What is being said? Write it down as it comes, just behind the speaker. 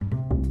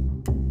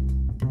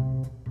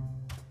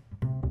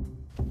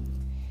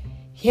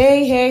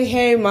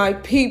Hey, my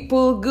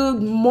people,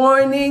 good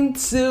morning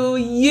to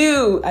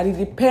you. And it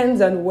depends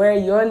on where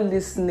you're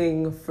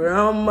listening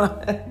from.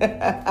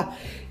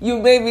 You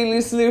may be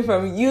listening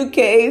from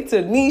UK,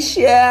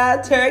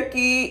 Tunisia,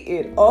 Turkey.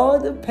 It all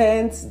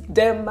depends.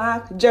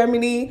 Denmark,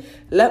 Germany.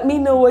 Let me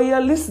know where you're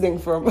listening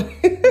from.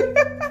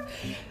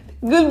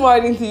 Good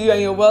morning to you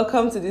and you're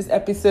welcome to this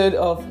episode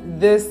of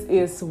This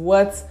Is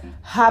What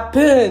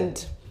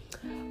Happened.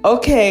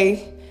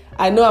 Okay.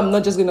 I know I'm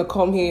not just going to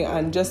come here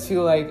and just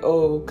feel like,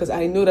 because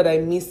I know that I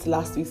missed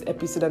last week's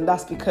episode, and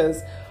that's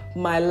because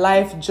my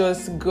life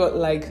just got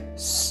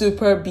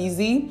super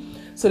busy.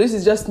 So this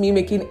is just me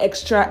making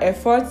extra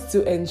efforts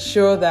to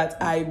ensure that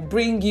I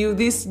bring you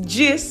this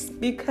gist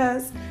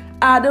because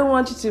I don't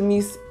want you to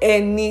miss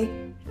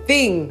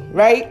anything,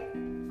 right?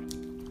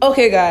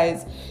 Okay,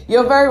 guys,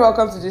 you're very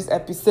welcome to this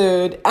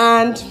episode,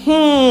 and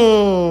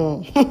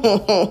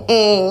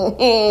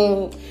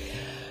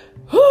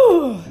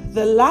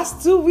the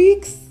last 2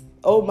 weeks,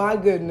 oh my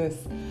goodness.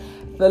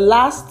 The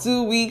last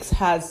 2 weeks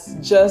has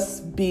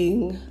just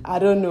been, I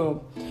don't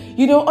know.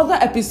 Other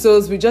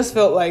episodes, we just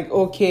felt like,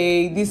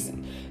 okay,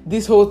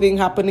 this whole thing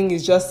happening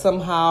is just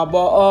somehow,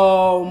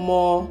 but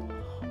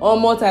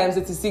more times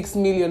 86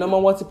 million. I'm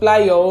going to multiply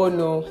your own.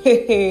 No.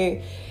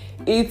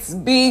 It's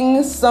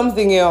being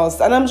something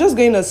else. And I'm just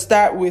going to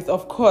start with,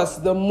 of course,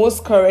 the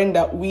most current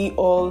that we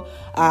all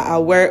are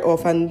aware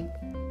of. And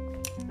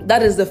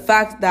that is the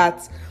fact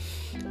that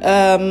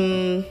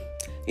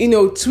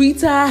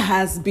Twitter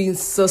has been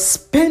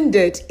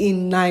suspended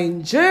in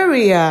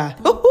Nigeria.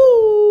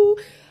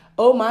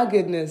 Oh my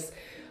goodness.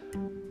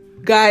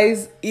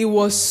 Guys, it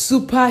was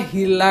super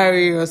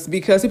hilarious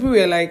because people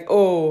were like,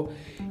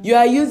 you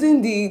are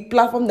using the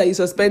platform that you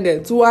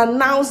suspended to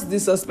announce the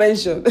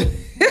suspension.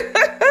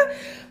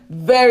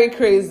 Very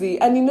crazy.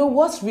 And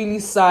what's really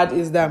sad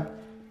is that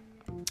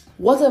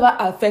whatever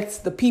affects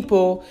the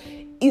people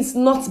is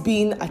not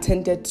being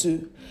attended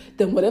to.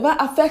 Then whatever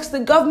affects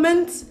the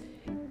government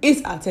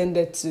is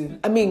attended to.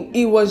 I mean,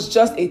 it was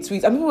just a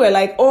tweet. And people were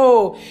like,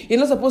 you're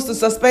not supposed to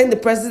suspend the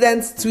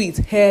president's tweet.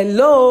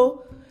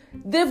 Hello?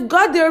 They've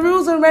got their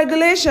rules and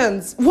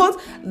regulations. What?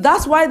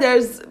 That's why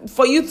there's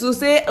for you to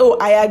say,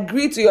 I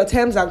agree to your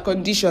terms and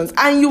conditions.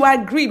 And you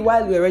agreed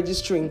while you were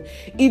registering.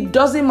 It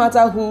doesn't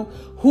matter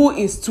who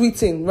is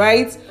tweeting,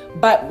 right?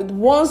 But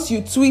once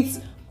you tweet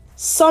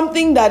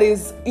something that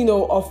is,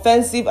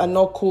 offensive and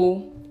not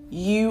cool,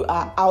 you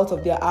are out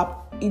of their app.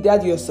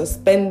 Either you're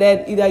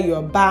suspended, either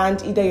you're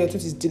banned, either your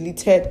tweet is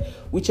deleted,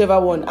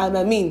 whichever one. And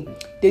I mean,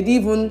 they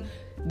didn't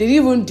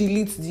even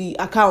delete the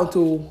account.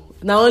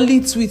 Now only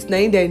tweet,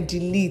 now then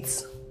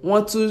delete.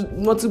 Want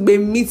to be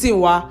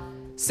meeting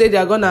say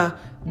they're gonna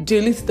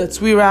delete the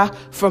Twitter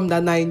from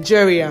the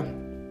Nigeria.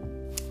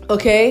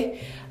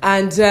 Okay?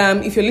 And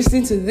if you're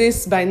listening to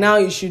this by now,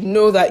 you should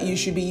know that you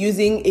should be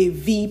using a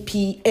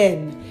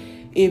VPN.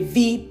 A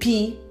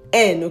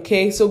VPN,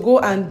 okay? So go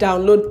and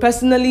download.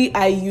 Personally,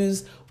 I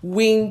use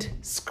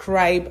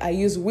Windscribe.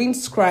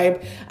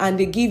 And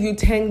they give you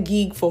 10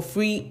 gig for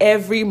free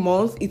every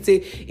month. It's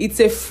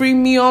a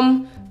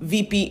freemium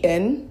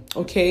VPN,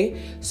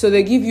 okay? So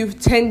they give you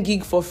 10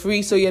 gig for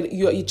free. So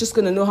you're just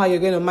going to know how you're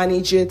going to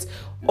manage it.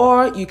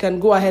 Or you can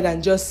go ahead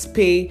and just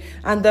pay.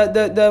 And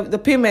the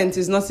payment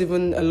is not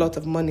even a lot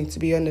of money, to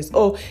be honest.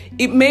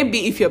 It may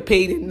be if you're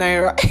paid in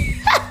Naira.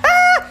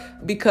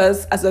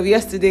 Because as of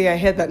yesterday, I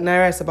heard that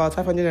Naira is about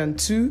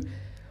 502.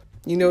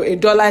 A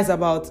dollar is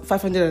about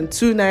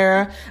 502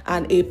 Naira.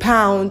 And a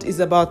pound is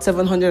about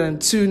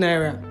 702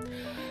 Naira.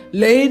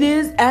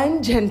 Ladies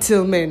and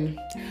gentlemen,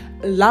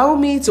 allow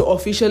me to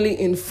officially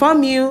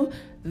inform you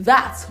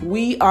that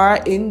we are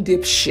in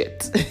deep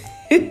shit.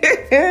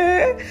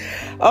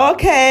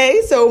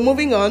 Okay, so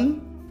moving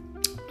on.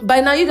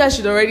 By now, you guys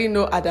should already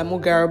know Adamu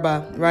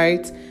Garba,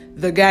 right?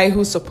 The guy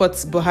who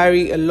supports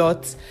Buhari a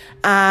lot.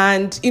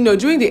 And,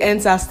 during the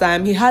EndSARS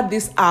time, he had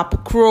this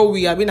app,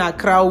 Crowy. I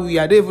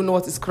don't even know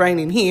what is crying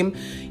in him.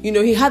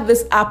 He had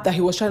this app that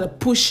he was trying to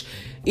push,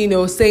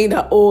 saying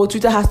that,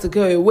 Twitter has to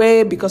go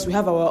away because we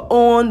have our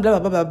own, blah,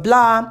 blah, blah, blah,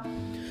 blah.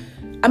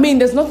 I mean,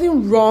 there's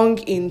nothing wrong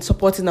in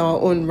supporting our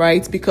own,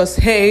 right? Because,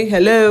 hey,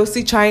 hello,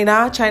 see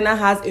China. China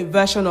has a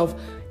version of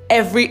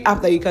every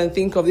app that you can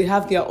think of. They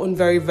have their own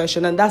very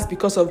version, and that's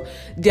because of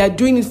they are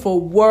doing it for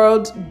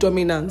world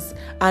dominance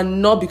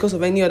and not because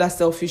of any other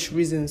selfish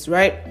reasons,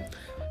 right?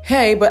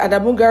 Hey, but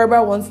Adamu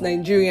Garba wants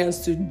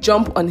Nigerians to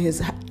jump on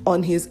his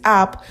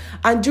app.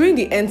 And during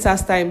the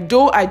EndSARS time,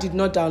 though I did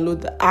not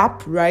download the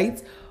app,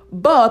 right?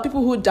 But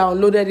people who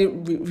downloaded it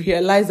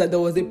realized that there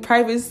was a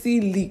privacy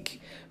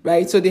leak,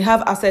 right? So they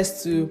have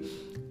access to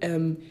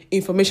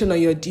information on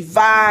your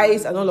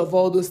device and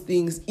all those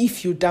things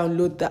if you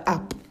download the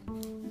app.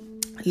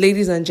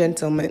 Ladies and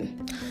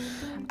gentlemen,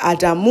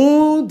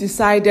 Adamu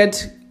decided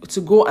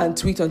to go and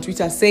tweet on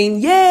Twitter saying,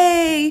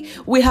 yay,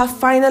 we have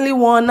finally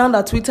won. Now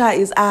that Twitter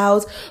is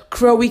out,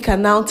 Crowy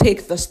can now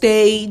take the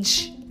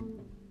stage.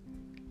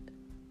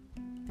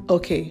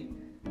 Okay.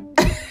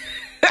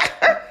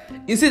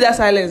 You see that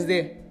silence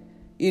there?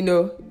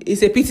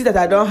 It's a pity that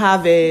I don't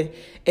have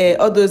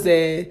all those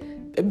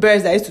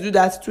birds that used to do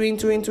that twin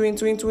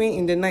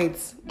in the night.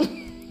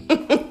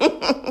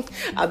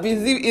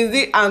 Is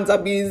it ants?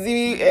 Is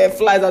it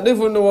flies? I don't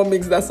even know what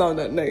makes that sound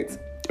at night,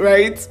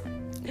 right?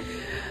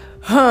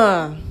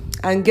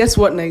 And guess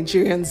what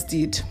Nigerians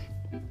did?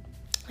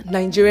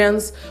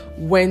 Nigerians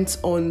went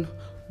on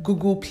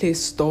Google Play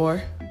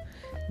Store,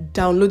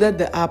 downloaded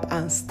the app,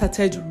 and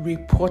started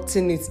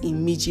reporting it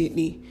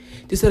immediately.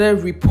 They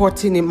started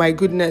reporting it, my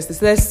goodness. They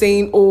started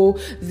saying, oh,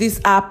 this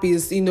app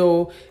is,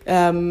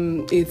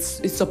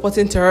 it's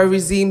supporting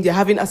terrorism. They're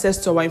having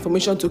access to our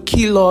information to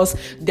kill us.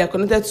 They're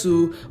connected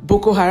to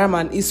Boko Haram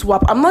and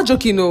ISWAP. I'm not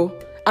joking, no.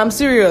 I'm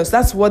serious.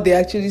 That's what they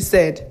actually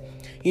said.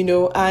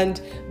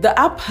 And the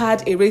app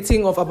had a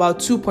rating of about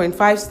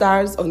 2.5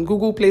 stars on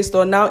Google Play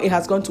Store. Now it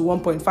has gone to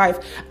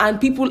 1.5,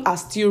 and people are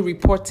still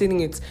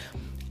reporting it.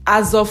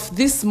 As of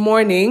this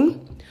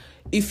morning,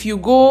 if you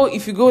go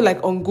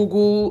like on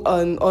Google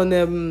on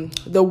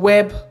the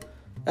web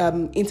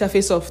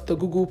interface of the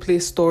Google Play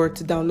Store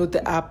to download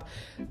the app,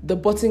 the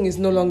button is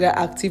no longer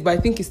active, but I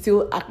think it's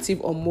still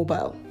active on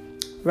mobile,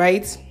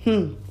 right?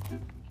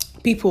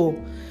 People,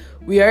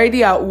 we're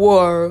already at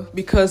war,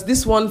 because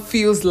this one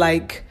feels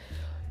like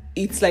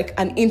it's like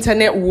an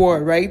internet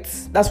war, right?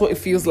 That's what it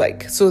feels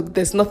like. So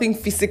there's nothing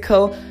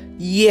physical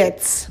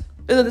yet.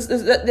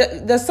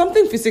 There's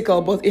something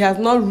physical, but it has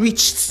not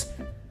reached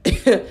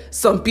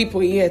some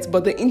people yet.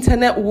 But the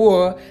internet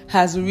war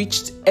has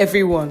reached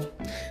everyone.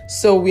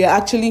 So we are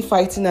actually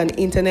fighting an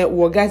internet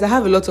war. Guys, I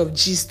have a lot of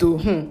gist though.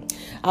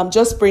 I'm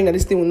just praying that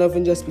this thing will not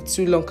even just be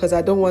too long, because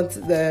I don't want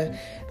the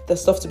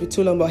stuff to be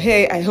too long. But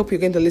hey, I hope you're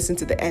going to listen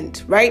to the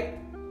end, right?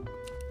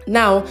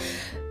 Now,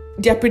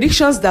 there are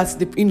predictions that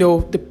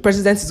the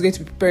president is going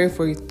to be preparing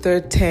for a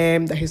third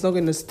term, that he's not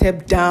going to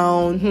step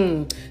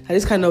down, that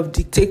this kind of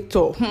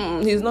dictator,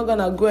 he's not going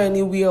to go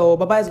anywhere, or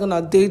Baba is going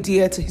to stay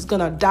there till he's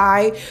going to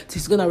die, till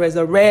he's going to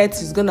resurrect,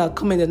 he's going to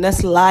come in the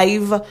next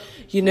life,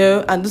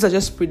 and those are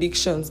just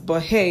predictions.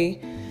 But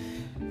hey,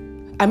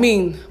 I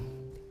mean,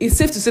 it's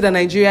safe to say that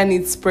Nigeria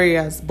needs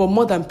prayers, but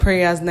more than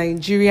prayers,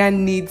 Nigeria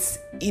needs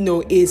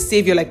a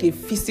savior, like a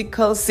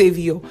physical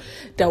savior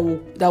that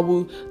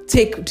will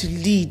take the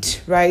lead,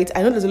 right?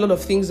 I know there's a lot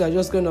of things that are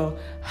just going to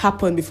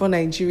happen before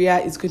Nigeria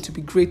is going to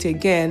be great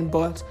again,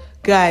 but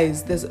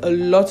guys, there's a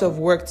lot of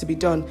work to be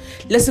done.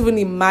 Let's even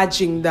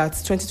imagine that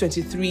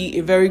 2023,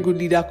 a very good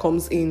leader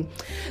comes in.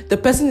 The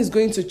person is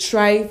going to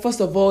try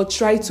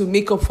to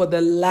make up for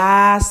the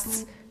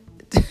last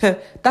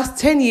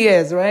that's 10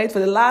 years, right? For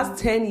the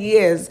last 10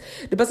 years,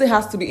 the person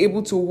has to be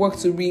able to work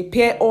to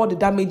repair all the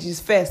damages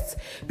first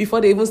before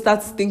they even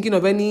start thinking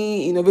of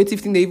any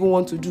innovative thing they even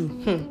want to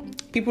do.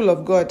 People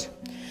of God.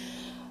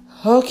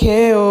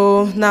 Okay,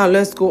 now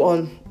let's go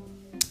on.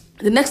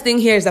 The next thing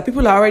here is that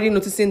people are already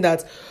noticing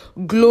that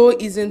Glo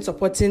isn't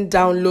supporting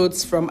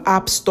downloads from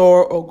App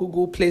Store or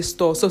Google Play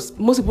Store. So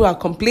most people are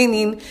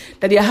complaining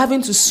that they are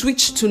having to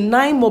switch to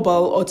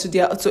 9mobile or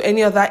to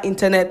any other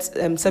internet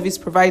service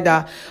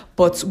provider.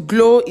 But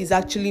Glo is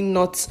actually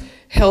not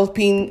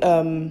helping,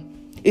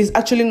 is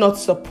actually not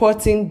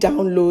supporting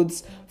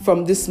downloads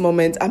from this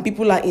moment. And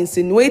people are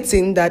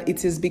insinuating that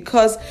it is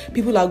because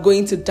people are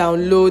going to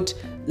download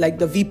like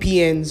the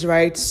VPNs,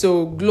 right?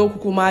 So Glo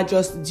Kukuma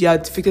just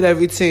deactivated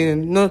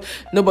everything.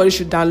 Nobody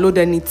should download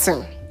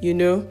anything.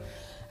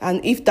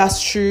 And if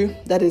that's true,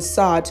 that is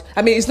sad.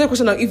 I mean, it's not a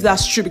question of if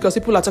that's true, because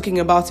people are talking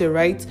about it,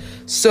 right?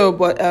 So,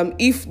 but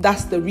if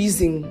that's the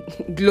reason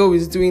Glo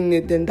is doing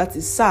it, then that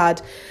is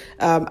sad.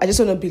 I just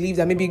want to believe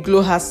that maybe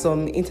Glo has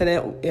some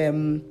internet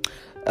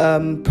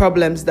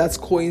problems that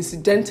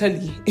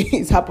coincidentally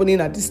is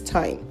happening at this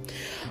time.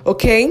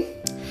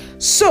 Okay,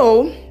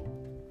 so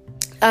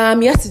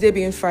yesterday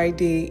being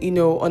Friday,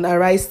 on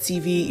Arise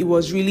TV, it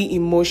was really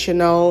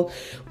emotional.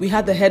 We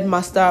had the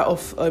headmaster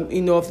of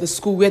the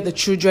school where the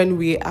children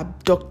were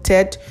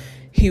abducted.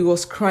 He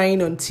was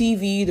crying on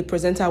TV. The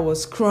presenter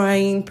was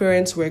crying.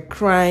 Parents were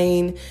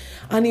crying,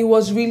 and it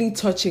was really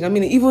touching. I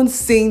mean, even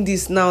saying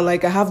this now,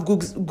 like I have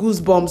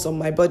goosebumps on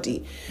my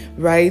body,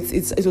 right?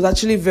 It was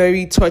actually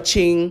very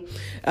touching.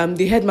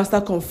 The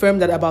headmaster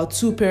confirmed that about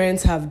 2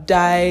 parents have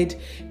died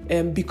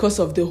because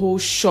of the whole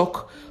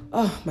shock.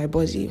 Oh, my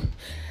body.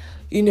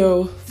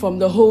 From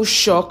the whole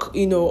shock,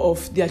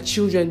 of their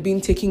children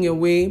being taken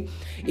away.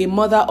 A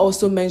mother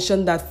also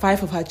mentioned that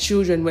 5 of her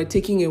children were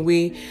taken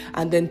away,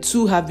 and then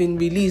 2 have been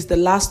released. The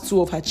last 2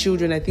 of her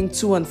children, I think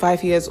 2 and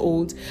 5 years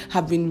old,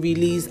 have been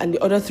released, and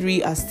the other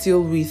 3 are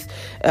still with,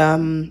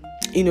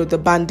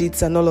 the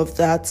bandits and all of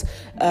that.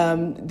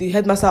 The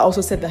headmaster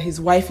also said that his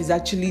wife is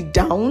actually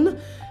down,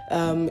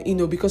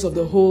 because of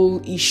the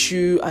whole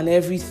issue and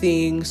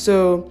everything.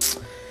 So,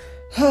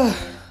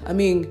 I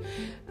mean,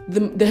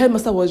 the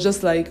headmaster was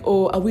just like,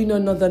 oh, are we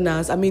not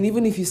Northerners? I mean,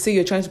 even if you say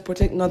you're trying to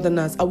protect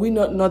Northerners, are we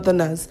not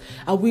Northerners?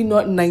 Are we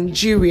not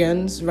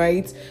Nigerians,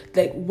 right?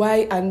 Like,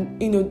 why?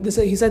 And,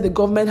 he said the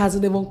government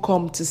hasn't even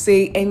come to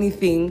say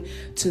anything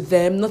to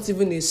them, not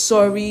even a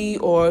sorry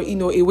or,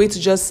 a way to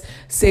just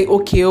say,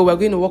 okay, we're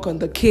going to work on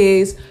the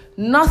case.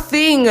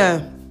 Nothing.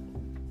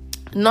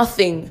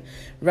 Nothing,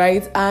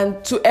 right?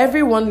 And to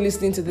everyone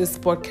listening to this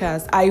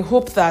podcast, I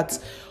hope that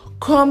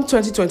come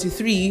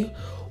 2023,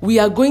 we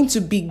are going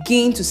to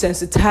begin to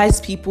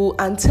sensitize people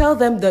and tell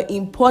them the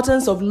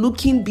importance of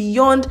looking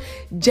beyond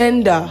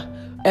gender,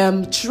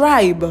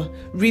 tribe,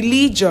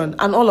 religion,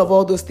 and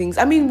all those things.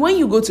 I mean, when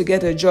you go to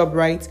get a job,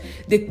 right,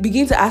 they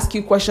begin to ask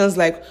you questions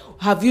like,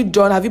 have you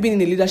been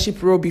in a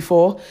leadership role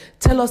before?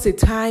 Tell us a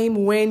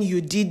time when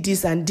you did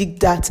this and did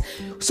that.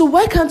 So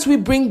why can't we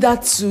bring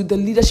that to the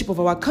leadership of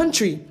our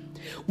country?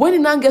 When it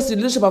now gets to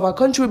the leadership of our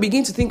country, we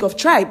begin to think of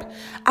tribe.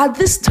 At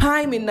this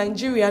time in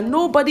Nigeria,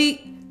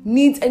 nobody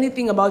needs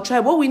anything about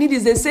tribe. What we need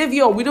is a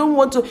savior. We don't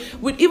want to,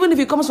 even if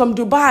it comes from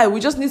Dubai,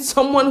 we just need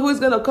someone who is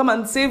going to come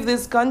and save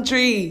this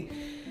country.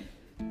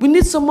 We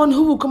need someone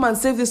who will come and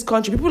save this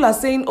country. People are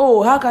saying,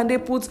 oh, how can they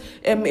put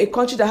a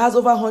country that has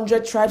over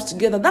 100 tribes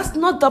together? That's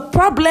not the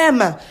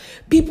problem.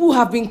 People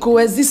have been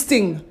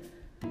coexisting.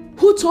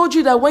 Who told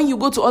you that when you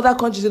go to other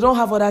countries, they don't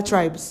have other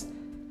tribes?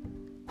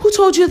 Who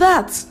told you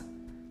that?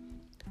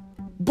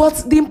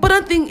 But the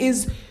important thing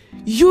is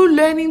you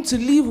learning to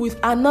live with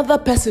another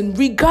person,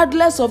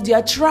 regardless of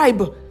their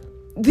tribe.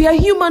 They are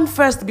human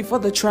first before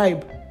the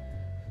tribe.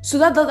 So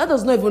that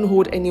does not even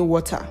hold any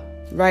water,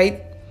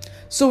 right?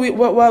 So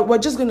we're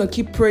just going to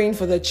keep praying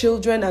for the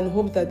children and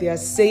hope that they are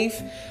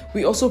safe.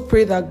 We also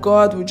pray that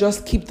God will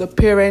just keep the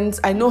parents.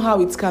 I know how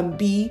it can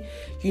be,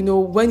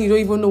 when you don't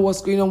even know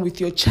what's going on with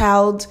your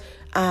child.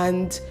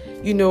 And,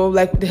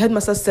 like the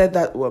headmaster said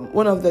that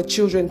one of the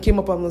children came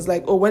up and was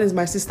like, oh, when is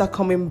my sister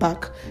coming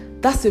back?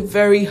 That's a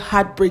very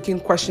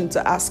heartbreaking question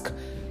to ask,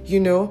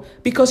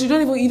 because you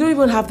don't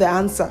even have the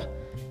answer.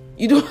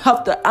 You don't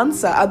have the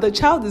answer. And the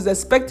child is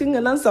expecting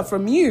an answer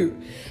from you,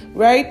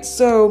 right?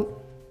 So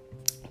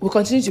we'll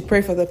continue to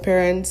pray for the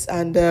parents.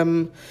 And,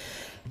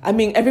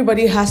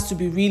 everybody has to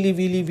be really,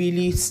 really,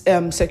 really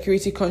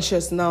security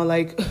conscious now.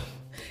 Like,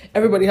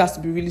 everybody has to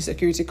be really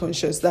security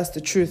conscious. That's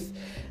the truth.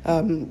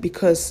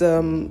 Because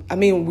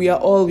we are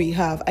all we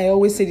have. I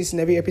always say this in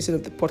every episode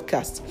of the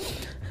podcast.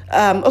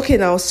 Okay,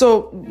 now,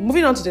 so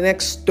moving on to the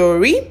next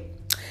story.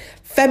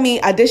 Femi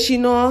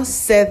Adesina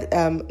said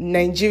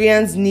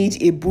Nigerians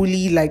need a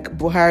bully like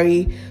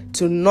Buhari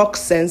to knock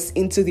sense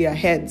into their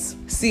heads.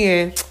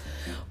 See,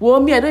 well,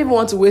 I don't even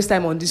want to waste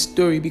time on this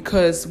story,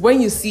 because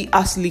when you see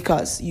ass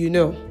lickers,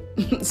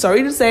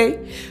 sorry to say,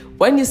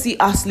 when you see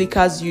ass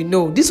lickers,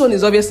 this one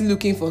is obviously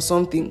looking for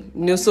something,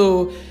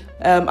 so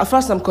as far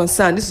as I'm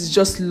concerned, this is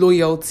just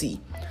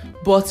loyalty.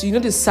 But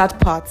the sad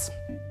part,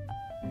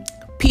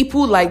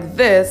 people like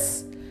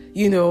this,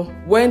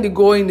 when the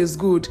going is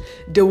good,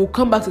 they will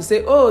come back to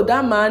say, oh,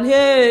 that man,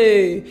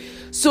 hey.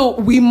 So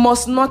we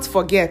must not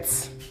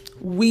forget.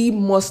 We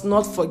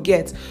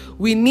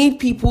need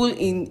people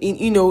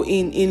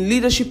in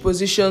leadership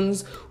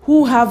positions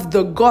who have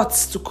the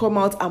guts to come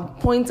out and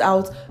point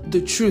out the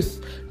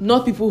truth,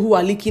 not people who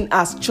are licking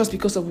ass just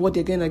because of what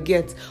they're going to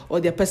get or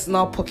their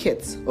personal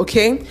pockets.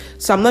 Okay,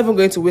 so I'm not even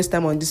going to waste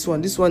time on this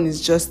one. This one is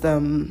just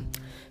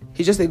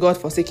he's just a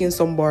God-forsaken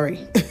somebody.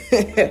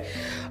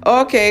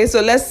 Okay,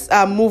 so let's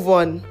move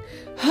on.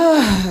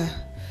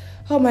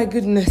 Oh my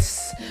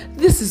goodness.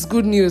 This is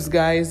good news,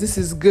 guys. This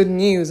is good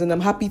news. And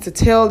I'm happy to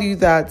tell you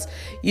that,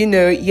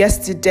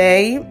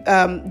 yesterday,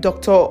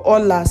 Dr.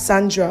 Ola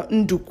Sandra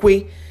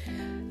Ndukwe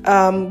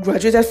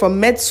graduated from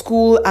med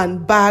school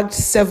and bagged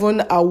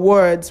 7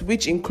 awards,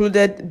 which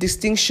included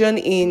distinction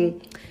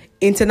in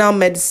internal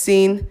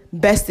medicine,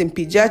 best in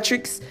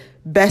pediatrics,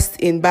 best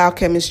in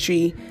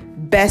biochemistry,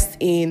 best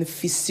in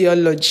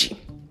physiology.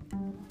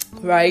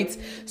 Right?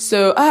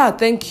 So,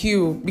 thank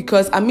you,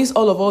 because I miss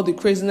all the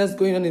craziness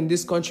going on in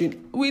this country.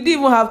 We didn't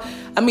even have,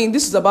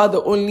 this is about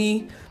the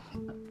only,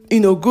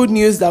 good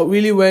news that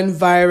really went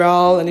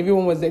viral and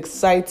everyone was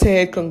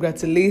excited,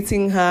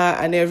 congratulating her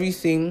and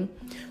everything,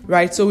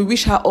 right? So we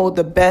wish her all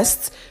the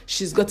best.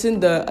 She's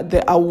gotten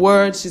the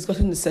award, she's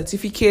gotten the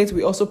certificate.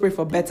 We also pray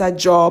for a better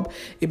job,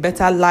 a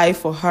better life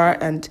for her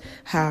and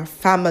her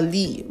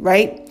family,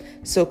 right?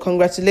 So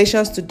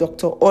congratulations to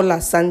Dr.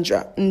 Ola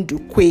Sandra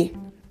Ndukwe.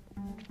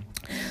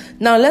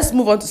 Now, let's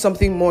move on to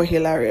something more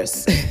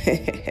hilarious.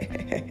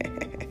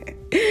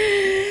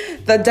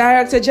 The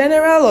Director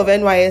General of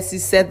NYSC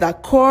said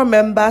that corps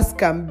members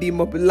can be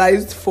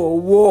mobilized for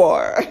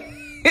war.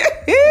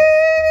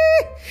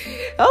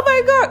 Oh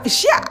my God.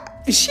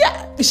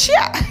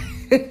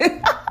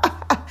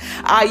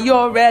 Are you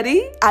all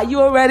ready? Are you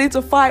all ready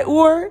to fight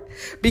war?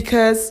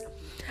 Because,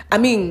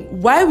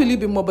 why will you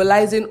be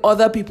mobilizing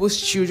other people's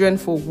children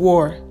for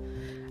war?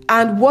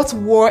 And what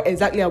war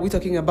exactly are we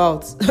talking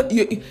about?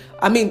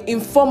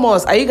 Inform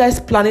us. Are you guys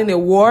planning a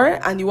war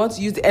and you want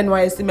to use the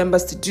NYSC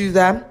members to do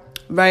that?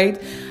 Right?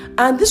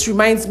 And this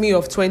reminds me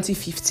of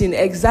 2015,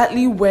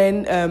 exactly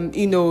when,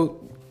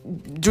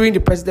 during the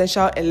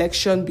presidential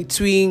election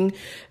between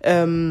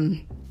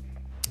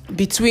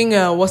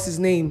what's his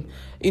name?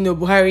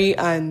 Buhari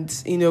and,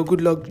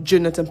 Goodluck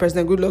Jonathan,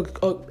 President Goodluck,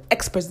 or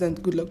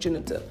ex-President Goodluck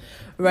Jonathan,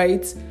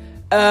 right?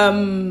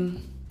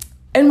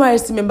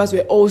 NYSC members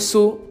were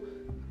also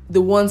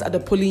the ones at the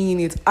polling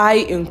unit, I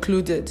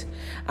included.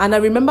 And I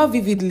remember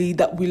vividly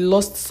that we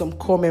lost some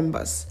core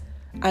members.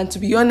 And to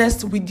be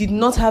honest, we did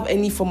not have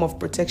any form of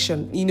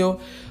protection.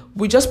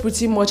 We just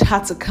pretty much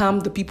had to calm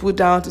the people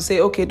down to say,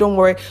 okay, don't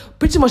worry.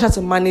 Pretty much had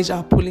to manage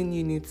our polling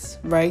units,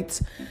 right?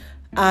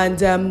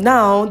 And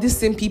now, these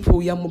same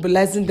people, you're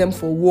mobilizing them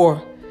for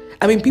war.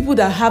 I mean, people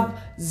that have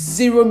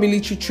zero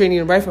military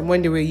training right from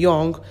when they were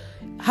young.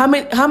 How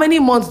many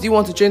months do you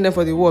want to train them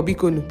for the war,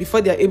 Bikonu,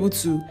 before they are able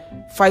to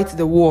fight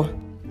the war?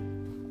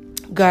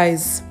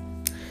 Guys,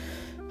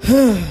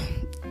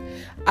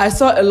 I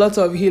saw a lot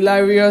of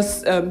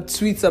hilarious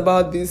tweets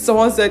about this.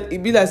 Someone said,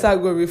 it be like I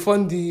go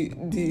refund the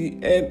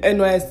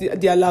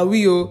NYSC, the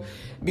Alawio,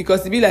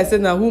 because it be like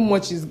said now to whom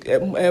much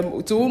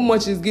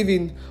is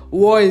given,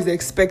 war is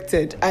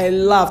expected. I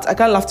laughed. I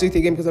can't laugh to it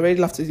again because I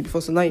already laughed to it before,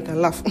 so now you can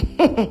laugh.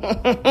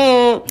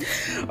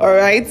 All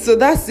right, so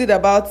that's it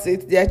about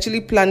it. They're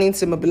actually planning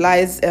to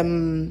mobilize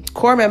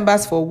core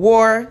members for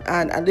war,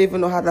 and I don't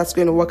even know how that's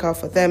going to work out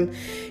for them.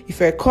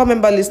 If you're a core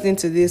member listening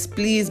to this,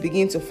 please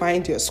begin to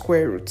find your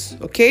square root.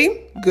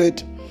 Okay,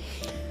 good.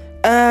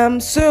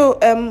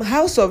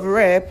 House of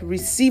Rep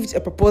received a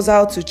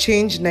proposal to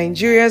change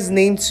Nigeria's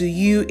name to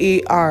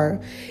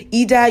UAR,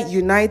 either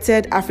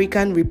United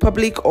African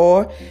Republic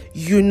or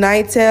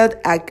United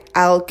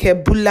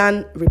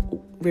Alkebulan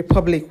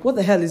Republic. What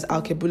the hell is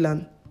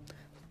Alkebulan?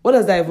 What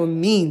does that even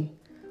mean?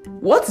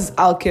 What is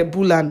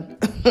Alkebulan?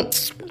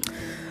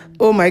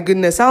 Oh my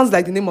goodness, sounds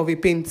like the name of a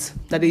paint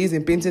that they use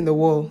in painting the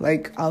wall,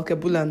 like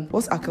Alkebulan.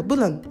 What's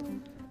Alkebulan?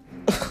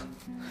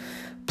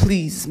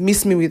 Please,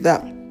 miss me with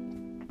that.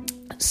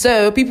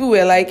 So people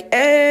were like,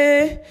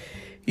 uraniums,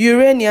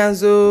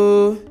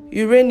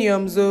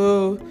 uraniums,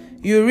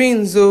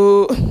 urines,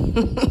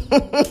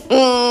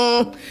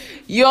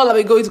 y'all are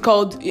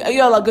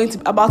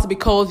about to be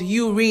called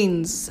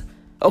urines.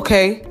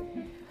 Okay,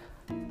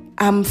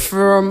 I'm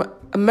from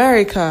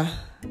America,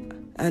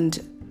 and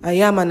I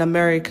am an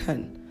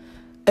American.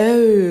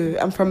 Oh,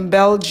 I'm from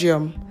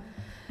Belgium.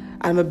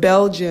 I'm a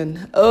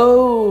Belgian.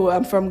 Oh,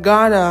 I'm from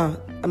Ghana.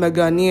 I'm a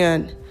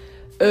Ghanaian.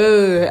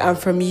 Oh, I'm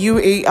from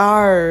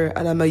UAR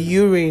and I'm a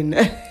urine.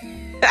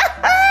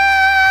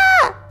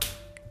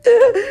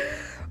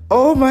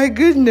 Oh my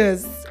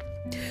goodness.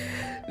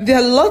 There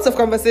are lots of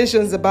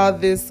conversations about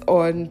this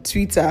on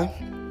Twitter,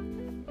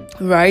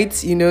 right?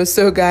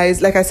 So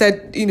guys, like I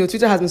said,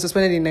 Twitter has been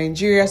suspended in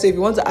Nigeria. So if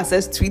you want to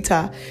access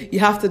Twitter, you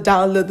have to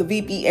download the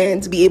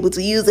VPN to be able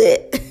to use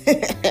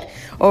it.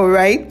 All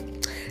right.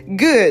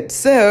 Good.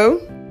 So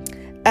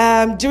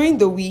during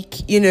the week,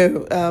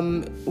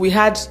 we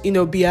had,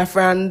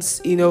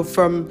 Biafrans,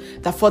 from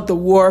that fought the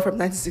war from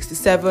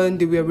 1967.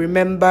 They were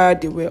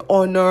remembered, they were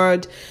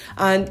honored.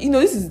 And,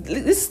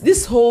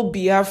 this whole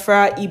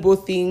Biafra Igbo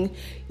thing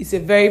is a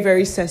very,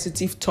 very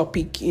sensitive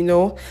topic,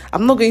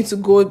 I'm not going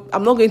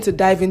to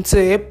dive into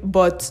it,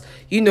 but,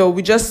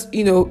 we just,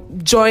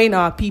 join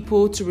our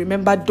people to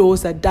remember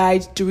those that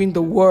died during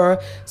the war.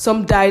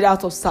 Some died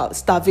out of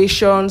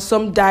starvation,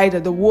 some died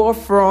at the war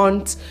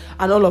front,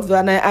 and all of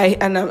that.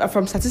 And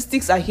from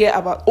statistics, I hear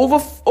about over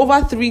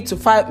 3 to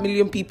 5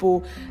 million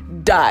people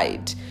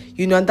died,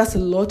 and that's a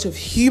lot of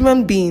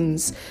human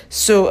beings.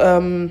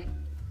 So,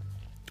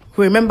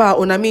 remember,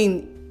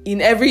 in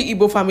every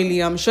Igbo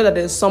family, I'm sure that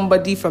there's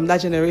somebody from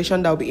that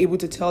generation that will be able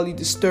to tell you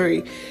the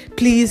story.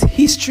 Please,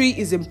 history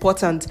is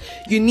important.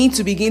 You need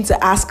to begin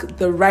to ask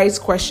the right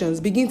questions.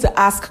 Begin to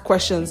ask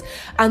questions.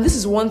 And this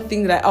is one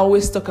thing that I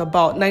always talk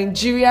about.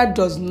 Nigeria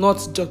does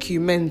not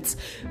document.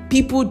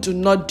 People do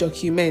not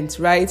document,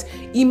 right?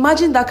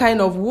 Imagine that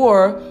kind of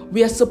war.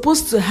 We are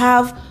supposed to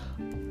have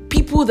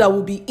people that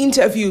will be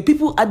interviewed.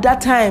 People at that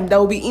time that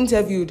will be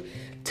interviewed.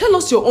 Tell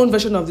us your own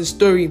version of the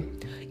story.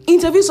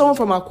 Interview someone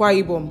from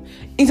Akwa Ibom,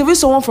 interview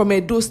someone from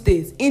Edo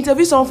State,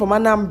 interview someone from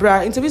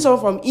Anambra, interview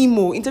someone from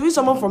Imo, interview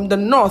someone from the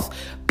North,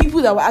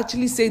 people that will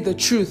actually say the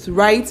truth,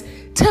 right?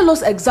 Tell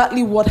us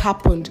exactly what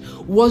happened.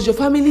 Was your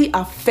family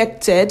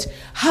affected?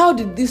 How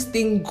did this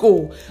thing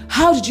go?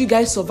 How did you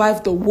guys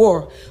survive the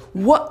war?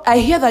 What I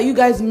hear that you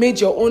guys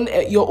made your own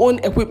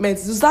equipment.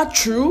 Is that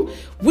true?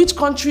 Which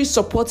country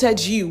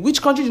supported you?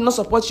 Which country did not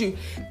support you?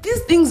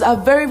 These things are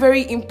very,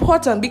 very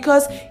important,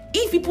 because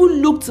if people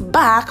looked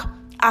back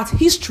at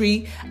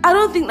history, I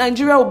don't think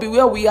Nigeria will be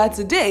where we are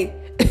today,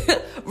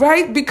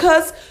 right?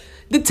 Because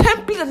the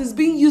template that is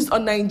being used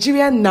on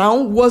Nigeria now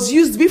was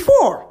used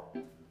before.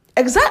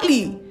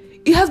 Exactly.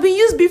 It has been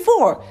used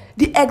before.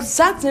 The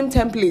exact same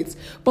template.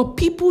 But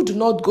people do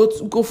not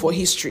go for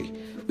history.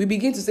 We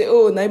begin to say,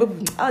 Nigeria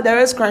people, they're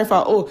always crying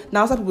for,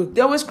 now some people,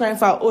 they're always crying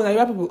for,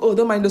 Nigeria people,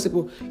 don't mind those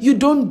people. You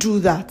don't do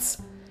that.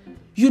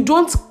 You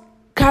don't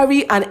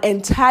carry an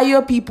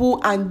entire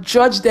people and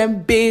judge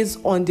them based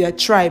on their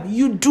tribe.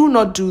 You do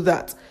not do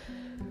that.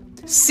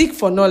 Seek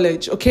for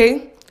knowledge,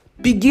 okay?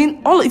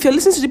 If you're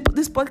listening to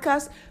this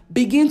podcast,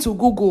 begin to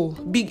Google.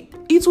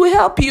 It will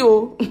help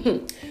you.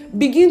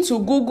 Begin to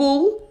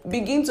Google,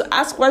 begin to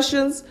ask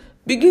questions,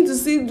 begin to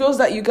see those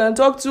that you can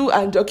talk to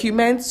and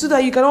document, so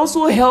that you can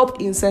also help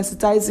in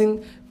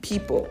sensitizing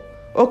people.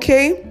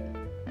 Okay?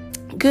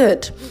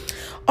 Good.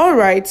 All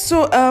right,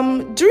 so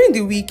during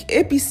the week,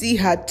 APC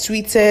had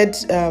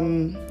tweeted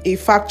a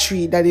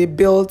factory that they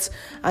built,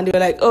 and they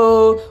were like,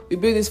 oh, we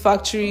built this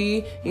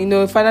factory,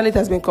 finally it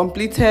has been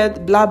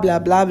completed, blah, blah,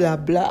 blah, blah,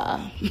 blah.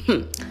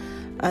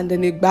 And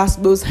then a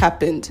gbasgbos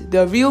happened.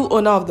 The real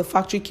owner of the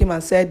factory came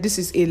and said, this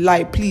is a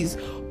lie, please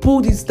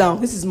pull this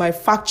down. This is my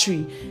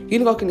factory.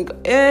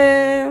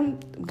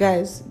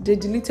 Guys, they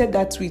deleted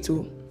that tweet.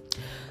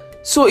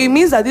 So it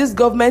means that this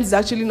government is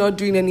actually not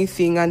doing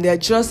anything, and they're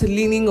just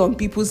leaning on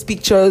people's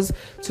pictures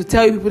to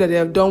tell people that they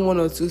have done one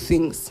or two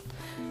things.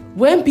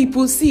 When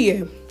people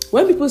say,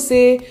 all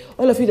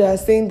of you that are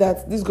saying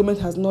that this government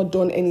has not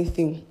done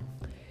anything,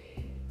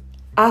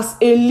 as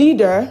a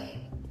leader,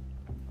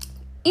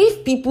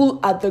 if people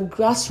at the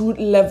grassroots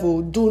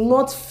level do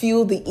not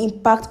feel the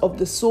impact of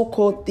the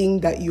so-called thing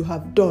that you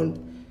have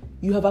done,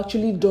 you have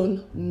actually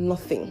done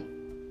nothing.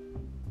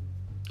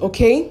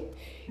 Okay?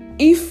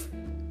 If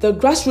the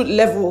grassroots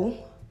level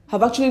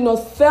have actually not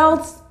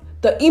felt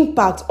the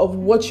impact of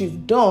what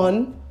you've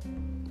done,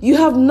 you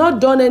have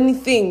not done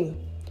anything.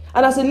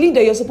 And as a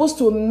leader, you're supposed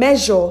to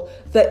measure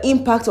the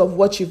impact of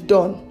what you've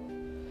done.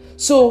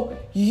 So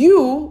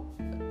you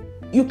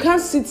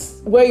can't sit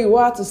where you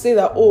are to say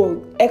that,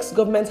 oh,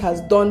 ex-government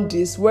has done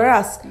this,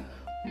 whereas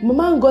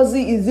Mama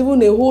Ngozi is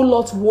even a whole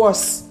lot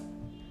worse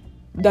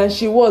than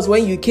she was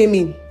when you came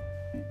in.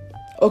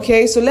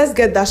 Okay, so let's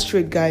get that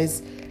straight,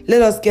 guys.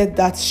 Let us get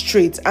that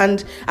straight.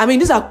 And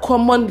these are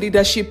common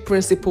leadership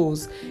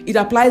principles. It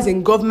applies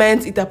in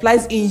government, it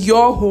applies in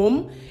your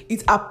home,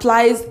 it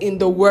applies in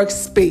the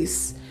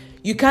workspace.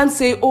 You can't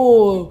say,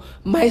 oh,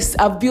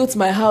 I've built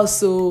my house,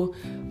 so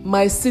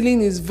my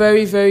ceiling is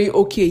very, very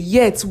okay.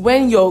 Yet,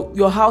 when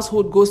your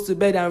household goes to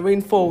bed and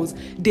rain falls,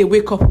 they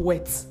wake up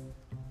wet.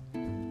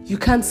 You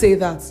can't say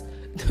that.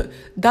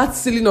 That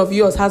ceiling of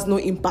yours has no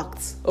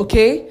impact,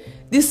 okay?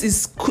 This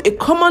is a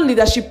common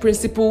leadership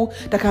principle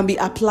that can be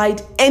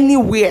applied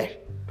anywhere.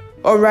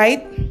 All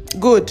right?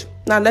 Good.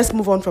 Now, let's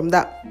move on from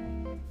that.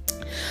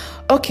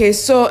 Okay,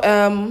 so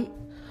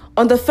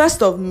on the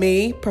 1st of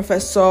May,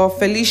 Professor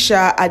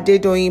Felicia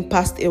Adedoyin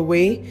passed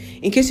away.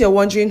 In case you're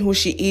wondering who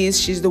she is,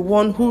 she's the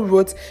one who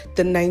wrote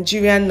the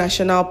Nigerian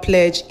National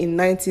Pledge in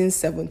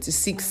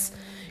 1976.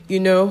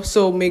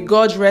 So may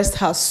God rest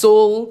her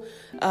soul.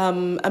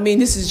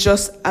 This is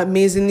just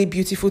amazingly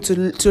beautiful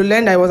to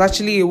learn that it was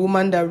actually a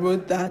woman that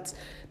wrote that.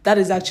 That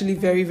is actually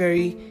very,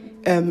 very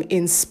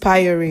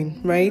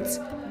inspiring, right?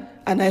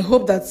 And I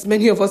hope that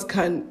many of us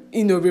can,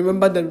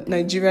 remember the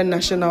Nigerian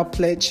National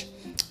Pledge.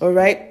 All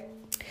right.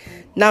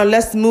 Now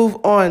let's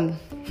move on.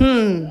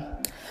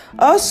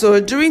 Also,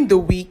 during the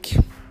week,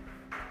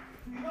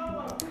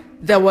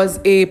 there was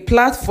a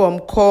platform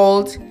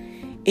called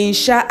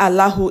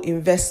Insha'Allahu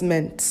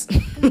Investments.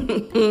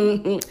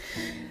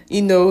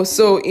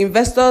 So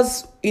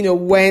investors,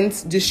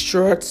 went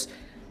distraught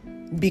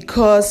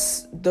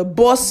because the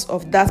boss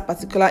of that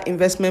particular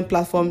investment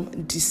platform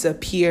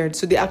disappeared.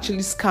 So they actually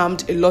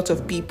scammed a lot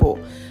of people.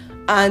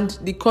 And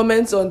the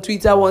comments on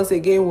Twitter once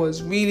again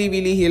was really,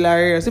 really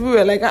hilarious. People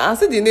were like, I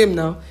said the name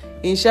now.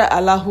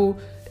 Insha'Allahu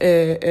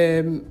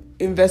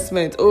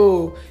Investment.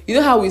 Oh, you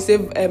know how we say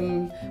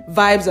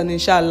vibes on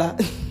Inshallah?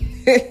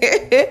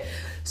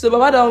 So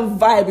Baba don't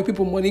vibe with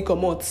people money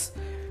come out.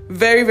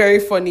 Very, very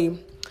funny.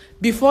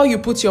 Before you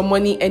put your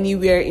money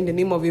anywhere in the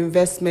name of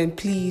investment,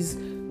 please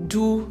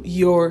do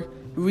your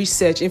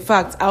research. In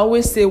fact, I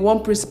always say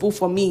one principle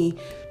for me: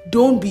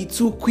 don't be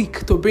too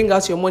quick to bring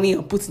out your money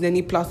and put in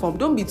any platform.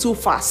 Don't be too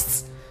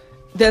fast.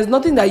 There's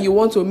nothing that you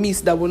want to miss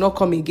that will not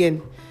come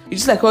again.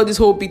 It's just like all this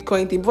whole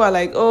Bitcoin thing. People are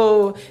like,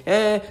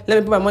 let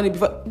me put my money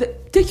before.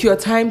 Take your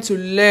time to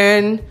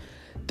learn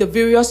the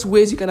various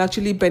ways you can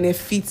actually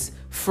benefit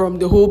from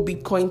the whole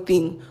Bitcoin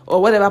thing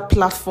or whatever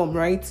platform,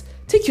 right?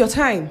 Take your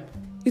time.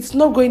 It's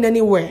not going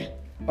anywhere.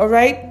 All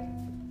right.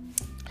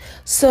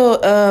 So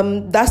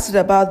that's it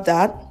about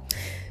that.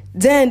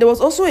 Then there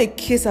was also a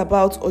case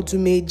about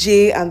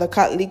Odumeje and the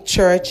Catholic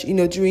Church,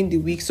 during the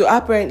week. So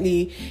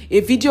apparently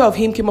a video of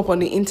him came up on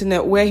the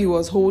internet where he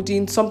was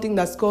holding something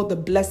that's called the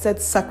Blessed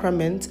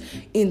Sacrament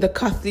in the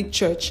Catholic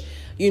Church,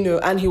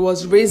 and he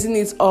was raising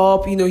it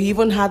up. He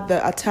even had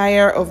the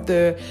attire of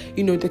the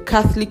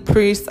Catholic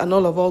priest and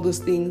all those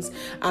things.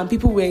 And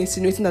people were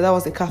insinuating that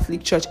was the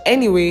Catholic Church.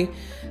 Anyway,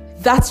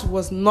 that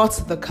was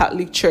not the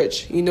Catholic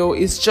Church.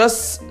 It's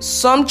just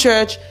some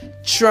church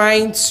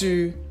trying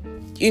to,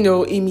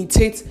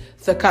 imitate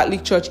the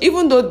Catholic Church.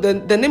 Even though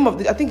the name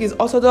of I think is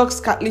Orthodox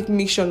Catholic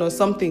Mission or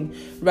something,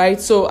 right?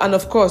 So, and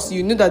of course,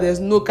 you know that there's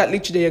no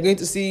Catholic church that you're going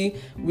to see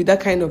with that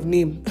kind of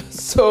name.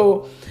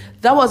 So,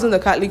 that wasn't the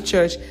Catholic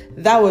Church.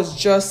 That was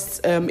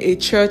just a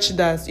church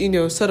that,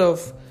 sort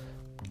of,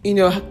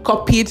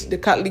 copied the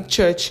Catholic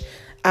Church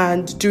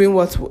and doing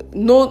what?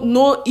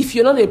 No, if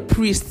you're not a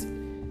priest,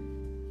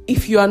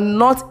 if you are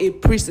not a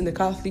priest in the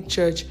Catholic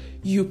Church,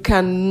 you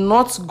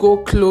cannot go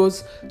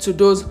close to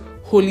those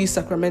holy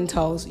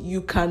sacramentals.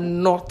 You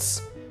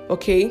cannot.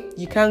 Okay?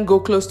 You can't go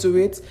close to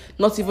it.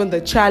 Not even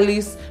the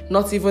chalice,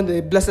 not even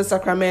the Blessed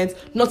Sacrament,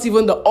 not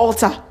even the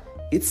altar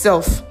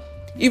itself.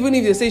 Even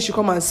if they say you should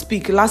come and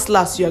speak,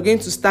 last, you are going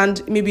to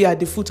stand maybe at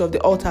the foot of the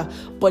altar,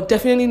 but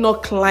definitely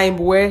not climb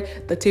where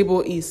the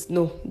table is.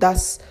 No,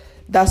 that's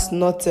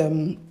not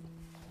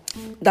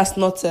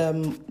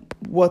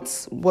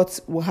what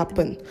will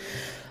happen.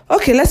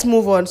 Okay, let's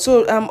move on.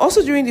 So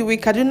also during the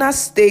week, Kaduna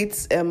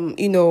State,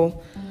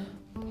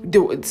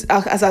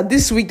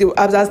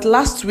 as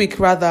last week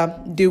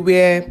rather, they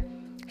were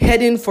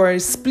heading for a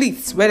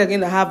split where they're going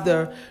to have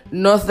the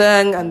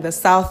northern and the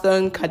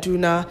southern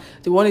Kaduna.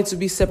 They want it to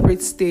be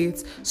separate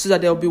states so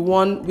that there'll be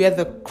one where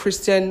the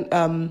Christian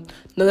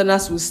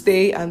northerners will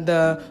stay and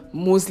the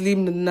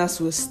Muslim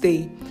northerners will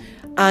stay.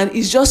 And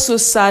it's just so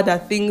sad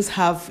that things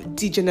have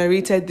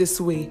degenerated this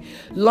way.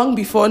 Long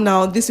before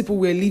now, these people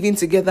were living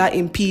together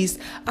in peace,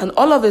 and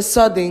all of a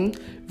sudden,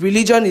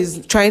 religion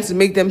is trying to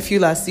make them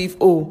feel as if,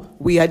 oh,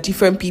 we are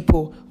different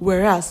people,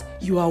 whereas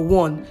you are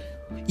one.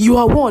 You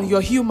are one, you're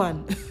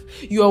human.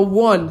 You are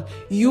one,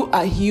 you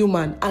are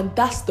human. And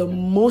that's the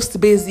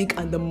most basic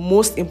and the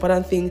most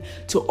important thing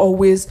to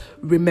always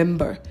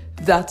remember,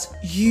 that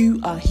you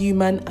are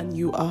human and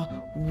you are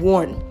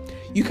one.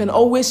 You can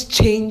always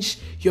change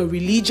your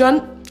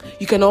religion.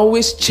 You can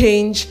always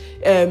change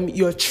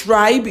your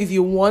tribe if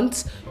you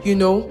want,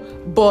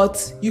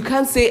 but you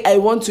can't say, I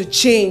want to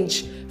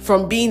change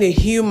from being a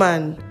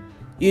human,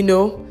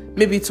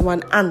 maybe to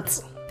an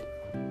ant.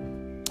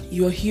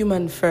 You're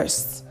human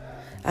first.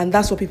 And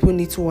that's what people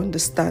need to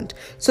understand.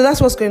 So that's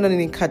what's going on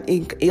in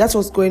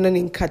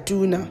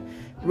Kaduna,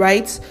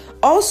 right?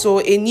 Also,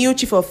 a new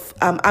chief of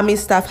army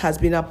staff has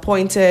been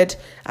appointed,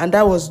 and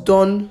that was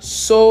done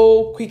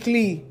so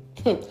quickly.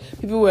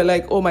 People were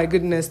like, oh my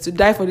goodness, to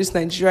die for this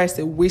Nigeria is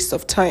a waste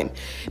of time,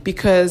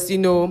 because there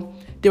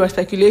were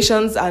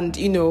speculations, and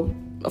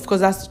of course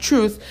that's the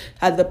truth,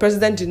 that the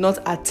president did not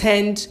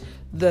attend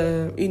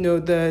the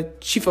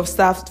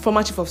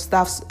former chief of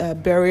staff's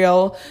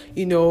burial.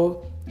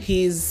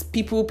 His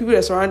people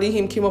that surrounding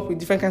him came up with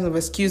different kinds of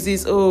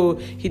excuses. Oh,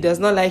 he does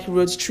not like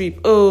road trip.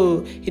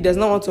 Oh, he does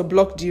not want to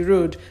block the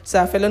road so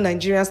our fellow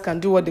Nigerians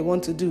can do what they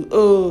want to do.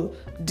 Oh,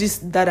 this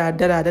da.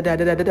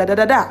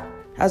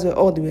 That's what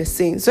all they were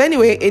saying. So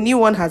anyway, a new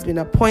one has been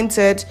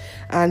appointed,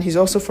 and he's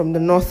also from the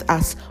north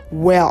as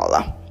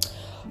well.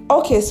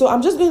 Okay, so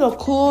I'm just going to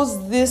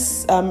close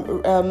this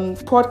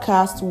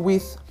podcast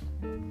with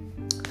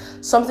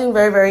something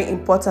very, very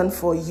important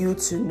for you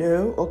to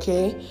know,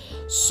 okay?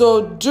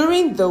 So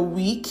during the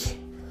week,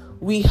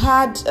 there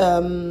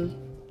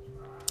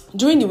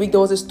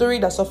was a story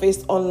that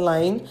surfaced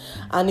online,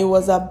 and it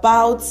was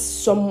about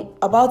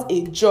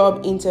a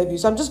job interview.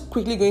 So I'm just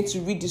quickly going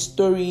to read the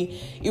story.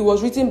 It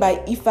was written by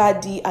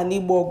Ifadi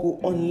Anibogo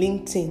on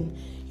LinkedIn,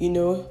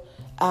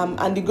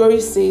 and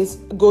the story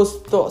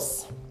goes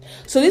thus.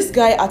 So this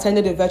guy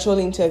attended a virtual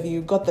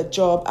interview, got the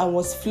job, and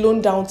was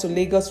flown down to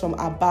Lagos from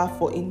Aba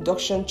for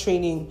induction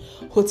training.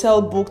 Hotel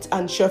booked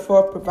and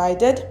chauffeur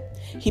provided.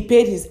 He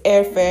paid his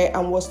airfare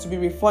and was to be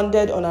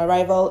refunded on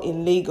arrival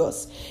in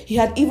Lagos. He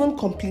had even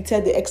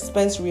completed the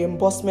expense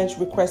reimbursement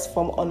request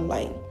form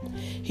online.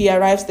 He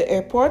arrives at the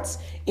airport,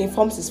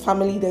 informs his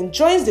family, then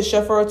joins the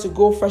chauffeur to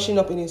go freshen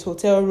up in his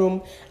hotel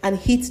room and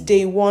hit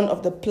day one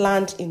of the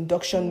planned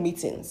induction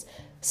meetings.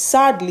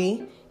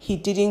 Sadly, he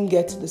didn't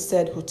get to the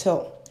said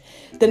hotel.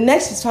 The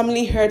next his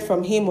family heard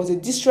from him was a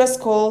distress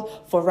call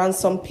for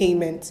ransom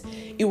payment.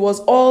 It was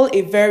all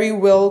a very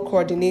well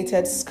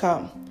coordinated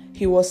scam.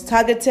 He was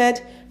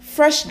targeted,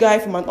 fresh guy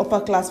from an upper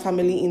class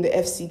family in the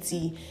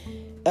FCT.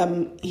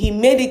 He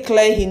made it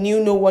clear he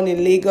knew no one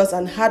in Lagos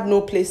and had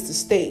no place to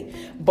stay,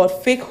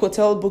 but fake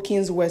hotel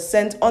bookings were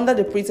sent under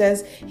the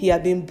pretense he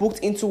had been booked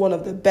into one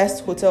of the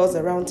best hotels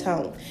around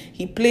town.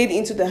 He played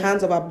into the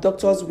hands of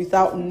abductors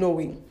without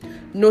knowing.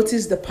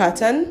 Notice the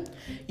pattern.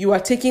 You are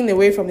taken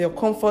away from your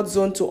comfort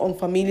zone to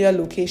unfamiliar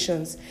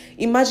locations.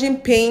 Imagine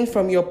paying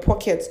from your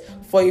pocket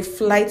for a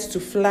flight to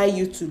fly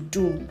you to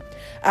doom.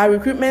 Our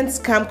recruitment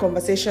scam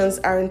conversations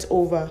aren't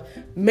over.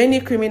 Many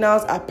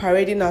criminals are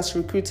parading as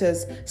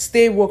recruiters.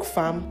 Stay woke,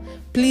 fam.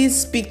 Please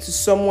speak to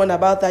someone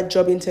about that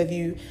job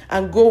interview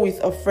and go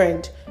with a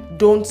friend.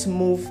 Don't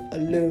move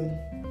alone.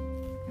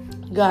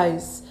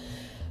 Guys,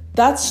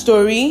 that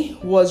story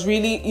was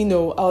really, I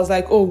was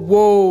like, oh,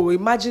 whoa,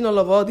 imagine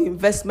all the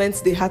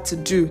investments they had to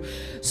do.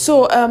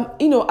 So,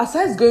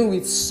 aside going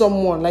with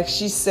someone, like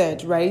she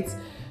said, right?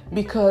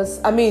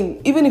 Because,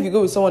 even if you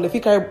go with someone, they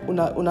feel carry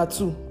una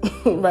too,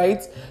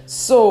 right?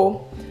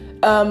 So,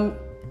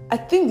 I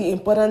think the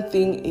important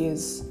thing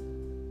is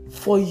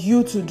for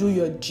you to do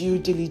your due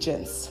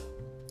diligence.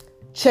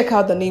 Check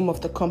out the name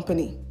of the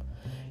company.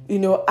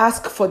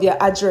 Ask for their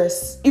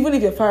address. Even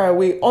if you're far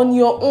away, on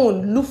your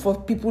own, look for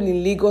people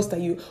in Lagos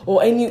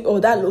or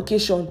that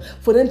location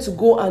for them to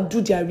go and do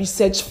their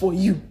research for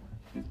you.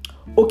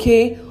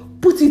 Okay?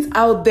 Put it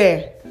out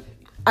there.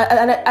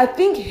 I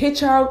think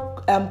HR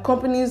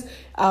companies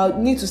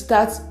need to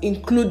start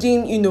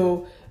including,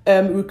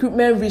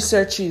 recruitment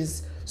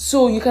researches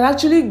So you can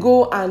actually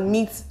go and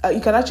meet,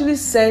 you can actually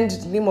send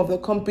the name of the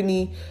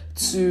company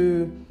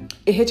to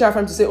a HR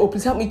firm to say, oh,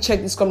 please help me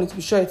check this company to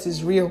be sure it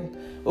is real.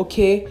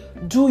 Okay,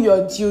 do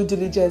your due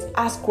diligence,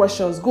 ask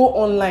questions, go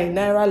online,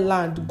 Naira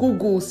Land,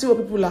 Google, see what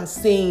people are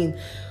saying,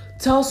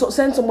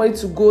 send somebody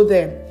to go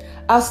there.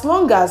 As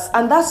long as,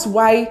 and that's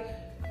why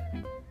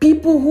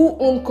people who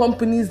own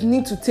companies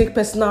need to take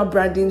personal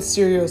branding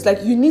serious.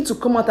 Like, you need to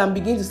come out and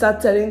begin to start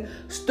telling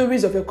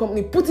stories of your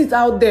company, put it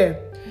out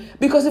there.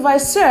 Because if I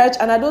search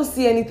and I don't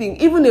see anything,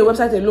 even a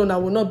website alone, I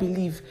will not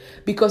believe.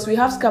 Because we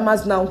have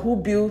scammers now who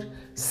build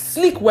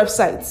sleek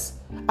websites.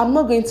 I'm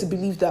not going to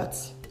believe that.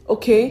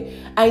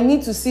 Okay, I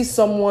need to see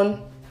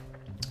someone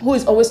who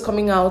is always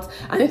coming out.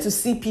 I need to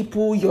see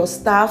people, your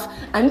staff.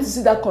 I need to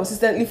see that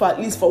consistently for at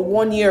least for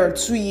 1 year or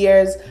 2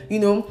 years.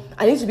 You know,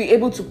 I need to be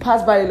able to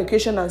pass by a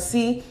location and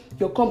see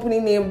your company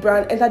name,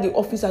 brand, enter the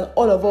office, and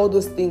all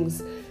those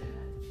things.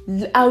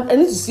 I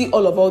need to see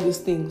all those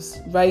things,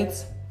 right?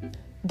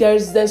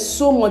 There's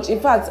so much. In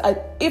fact,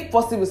 if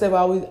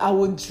possible, I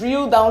would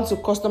drill down to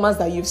customers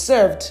that you've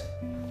served,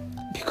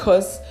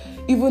 because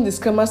even the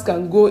scammers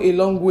can go a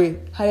long way.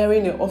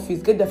 Hiring an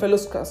office, get their fellow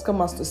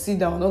scammers to sit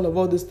down,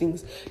 all those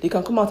things. They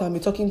can come out and be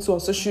talking to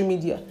on social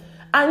media.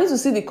 I need to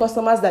see the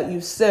customers that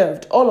you've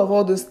served,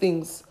 all those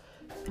things.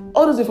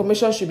 All those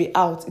information should be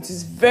out. It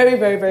is very,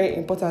 very, very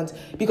important,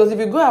 because if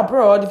you go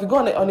abroad, if you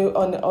go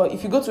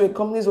if you go to a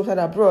company's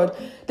website abroad,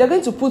 they're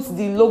going to put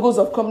the logos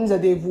of companies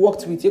that they've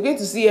worked with. You're going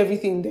to see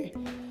everything there.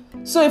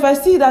 So if I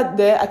see that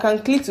there, I can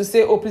click to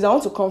say, oh, please, I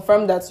want to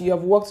confirm that you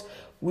have worked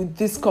with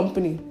this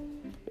company.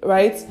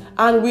 Right?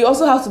 And we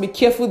also have to be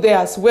careful there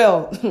as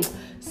well.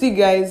 See,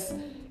 guys,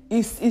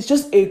 it's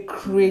just a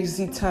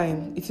crazy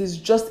time. It is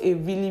just a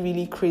really,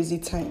 really crazy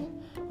time.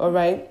 All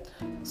right?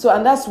 So,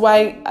 and that's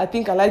why I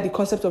think I like the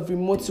concept of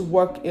remote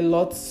work a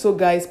lot. So,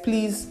 guys,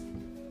 please,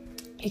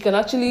 you can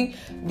actually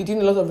be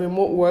doing a lot of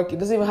remote work. It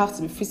doesn't even have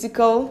to be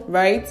physical,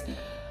 right?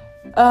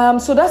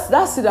 So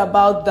that's it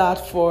about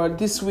that for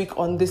this week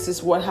on This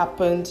Is What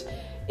Happened.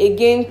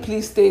 Again,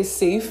 please stay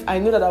safe. I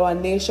know that our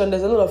nation,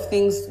 there's a lot of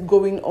things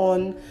going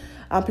on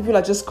and people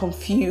are just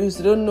confused.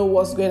 They don't know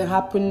what's going to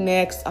happen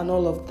next and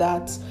all of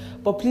that.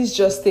 But please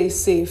just stay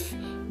safe.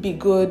 Be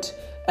good.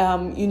 I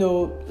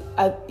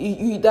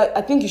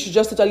think you should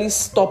just totally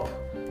stop,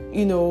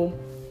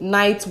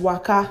 night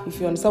waka, if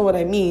you understand what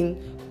I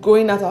mean.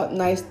 Going out at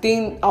night,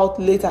 staying out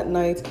late at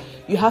night.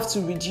 You have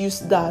to reduce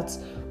that.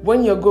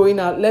 When you're going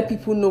out, let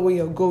people know where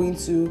you're going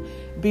to.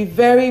 Be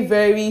very,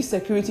 very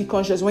security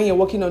conscious when you're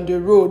walking on the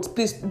roads.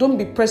 Please don't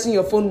be pressing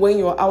your phone when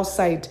you're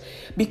outside,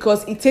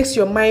 because it takes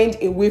your mind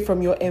away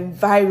from your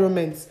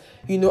environment.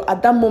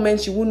 At that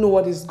moment, you won't know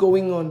what is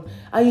going on,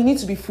 and you need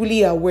to be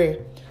fully aware.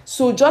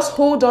 So just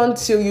hold on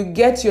till you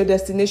get to your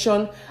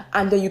destination,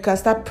 and then you can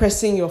start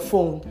pressing your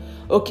phone.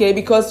 Okay,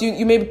 because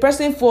you may be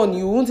pressing phone,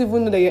 you won't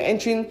even know that you're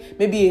entering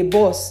maybe a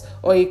bus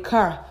or a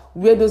car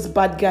where those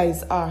bad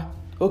guys are.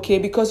 Okay,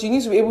 because you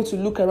need to be able to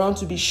look around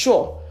to be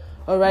sure.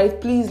 All right,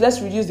 please, let's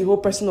reduce the whole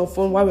personal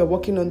phone while we're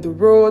walking on the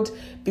road.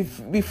 Be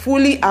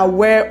fully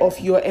aware of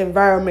your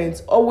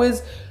environment.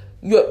 Always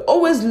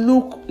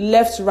look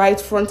left, right,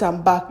 front,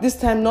 and back. This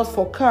time, not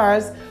for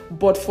cars,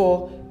 but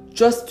for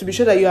just to be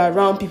sure that you are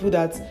around people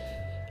that.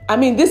 I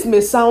mean, this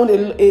may sound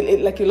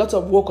like a lot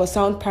of work or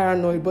sound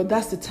paranoid, but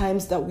that's the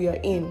times that we are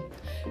in.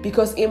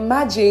 Because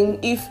imagine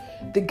if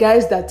the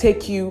guys that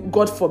take you,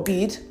 God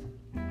forbid,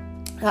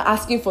 are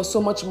asking for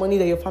so much money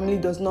that your family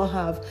does not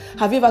have.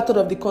 Have you ever thought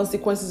of the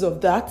consequences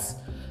of that?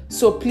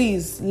 So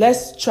please,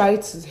 let's try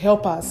to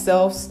help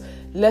ourselves.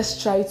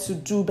 Let's try to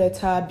do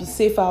better. Be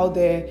safe out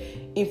there.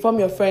 Inform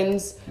your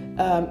friends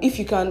if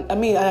you can.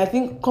 I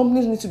think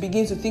companies need to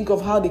begin to think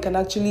of how they can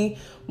actually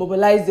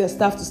mobilize their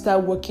staff to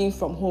start working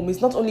from home. It's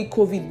not only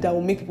COVID that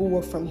will make people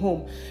work from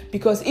home,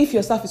 because if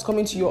your staff is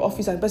coming to your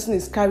office and the person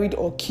is carried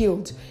or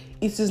killed,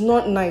 it is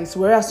not nice.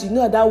 Whereas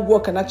that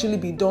work can actually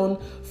be done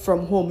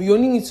from home. You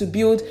only need to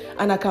build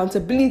an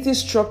accountability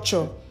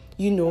structure,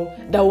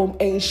 that will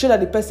ensure that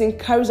the person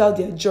carries out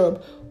their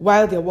job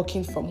while they're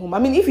working from home.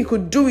 If you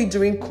could do it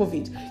during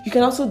COVID, you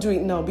can also do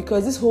it now,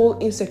 because this whole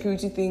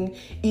insecurity thing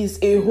is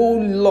a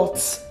whole lot.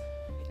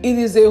 It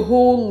is a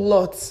whole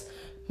lot.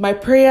 My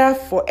prayer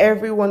for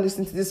everyone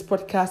listening to this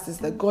podcast is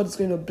that God is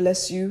going to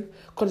bless you.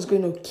 God is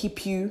going to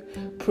keep you,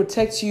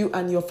 protect you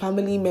and your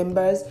family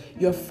members,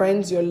 your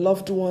friends, your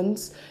loved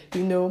ones,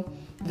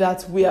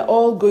 that we are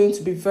all going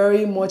to be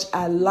very much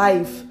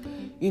alive,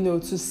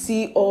 to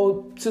see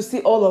all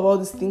of all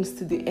these things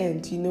to the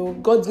end.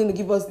 God's going to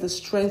give us the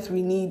strength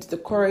we need, the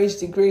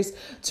courage, the grace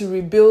to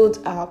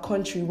rebuild our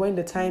country when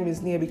the time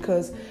is near,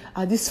 because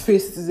this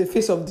phase is a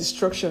phase of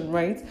destruction,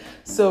 right?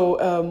 So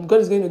God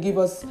is going to give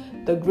us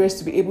the grace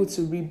to be able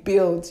to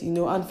rebuild,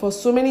 and for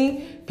so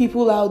many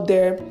people out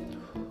there,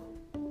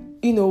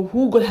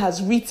 who God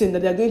has written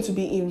that they're going to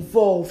be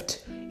involved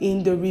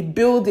in the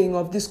rebuilding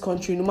of this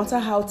country, no matter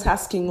how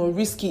tasking or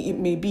risky it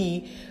may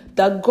be,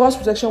 that God's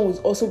protection was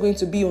also going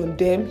to be on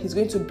them. He's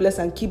going to bless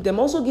and keep them.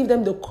 Also give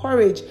them the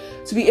courage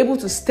to be able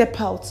to step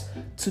out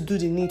to do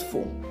the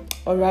needful.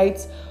 All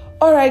right.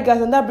 Alright guys,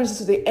 and that brings us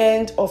to the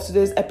end of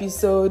today's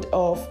episode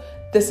of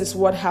This Is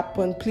What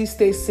Happened. Please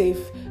stay safe,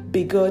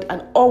 be good,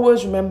 and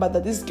always remember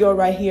that this girl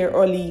right here,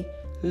 Oli,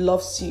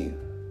 loves you.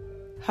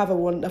 Have a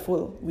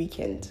wonderful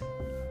weekend.